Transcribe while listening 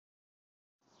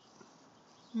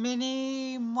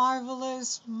Many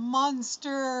marvelous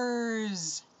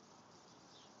monsters.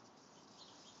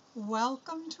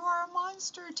 Welcome to our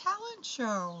monster talent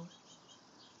show.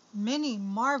 Many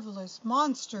marvelous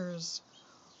monsters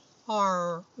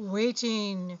are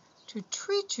waiting to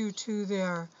treat you to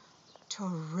their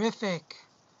terrific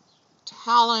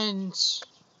talent.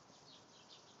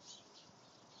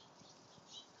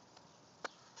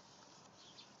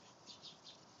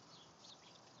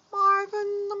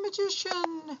 Marvin the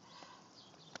Magician.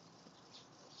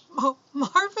 Oh,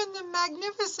 Marvin the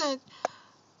Magnificent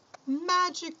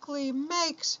magically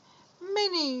makes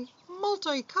many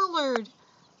multicolored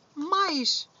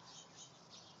mice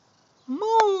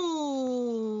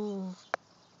move.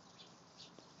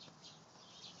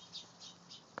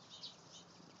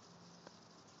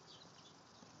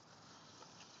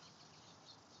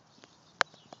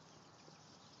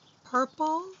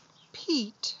 Purple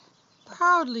Pete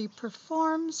proudly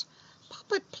performs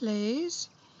puppet plays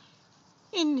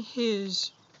in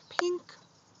his pink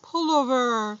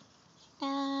pullover.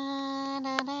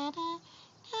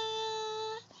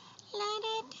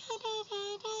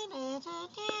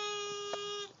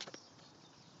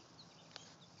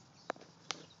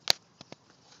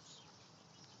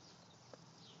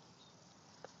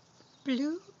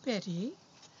 Blue Betty,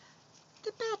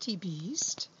 the Batty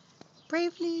Beast,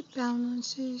 bravely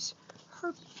balances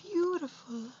her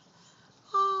beautiful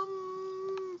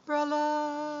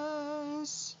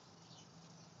umbrellas.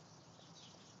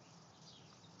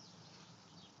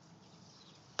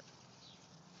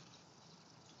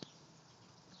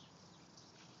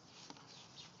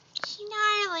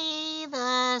 Snarly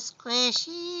the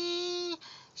squishy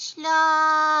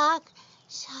slug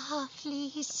softly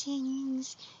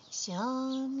sings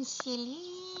some silly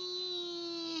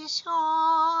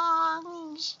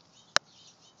songs.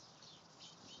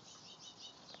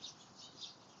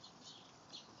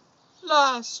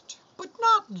 Last but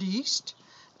not least,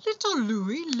 little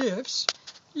Louie lifts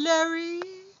Larry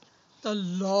the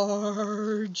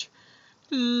large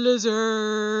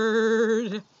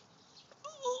lizard.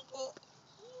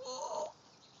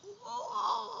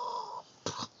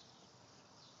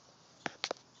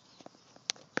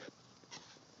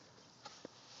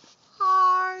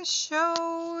 Our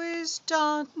show is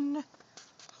done.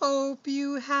 Hope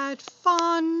you had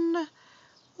fun.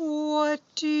 What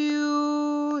do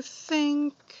you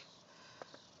think?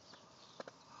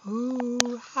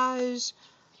 Who has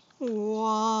won?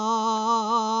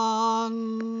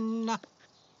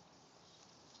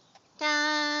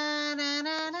 Da, da,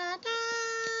 da, da, da.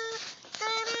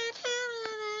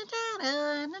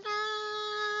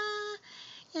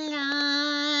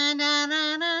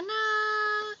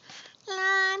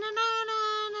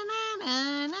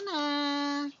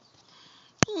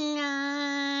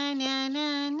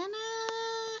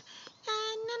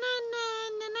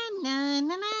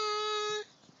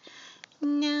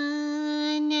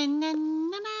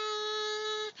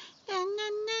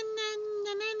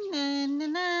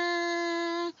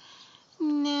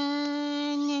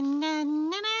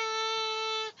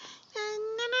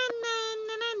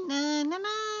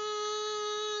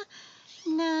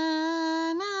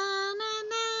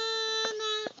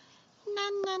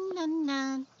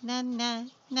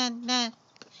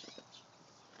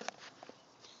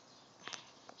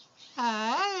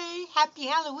 Hi, happy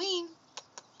Halloween.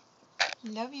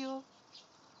 Love you.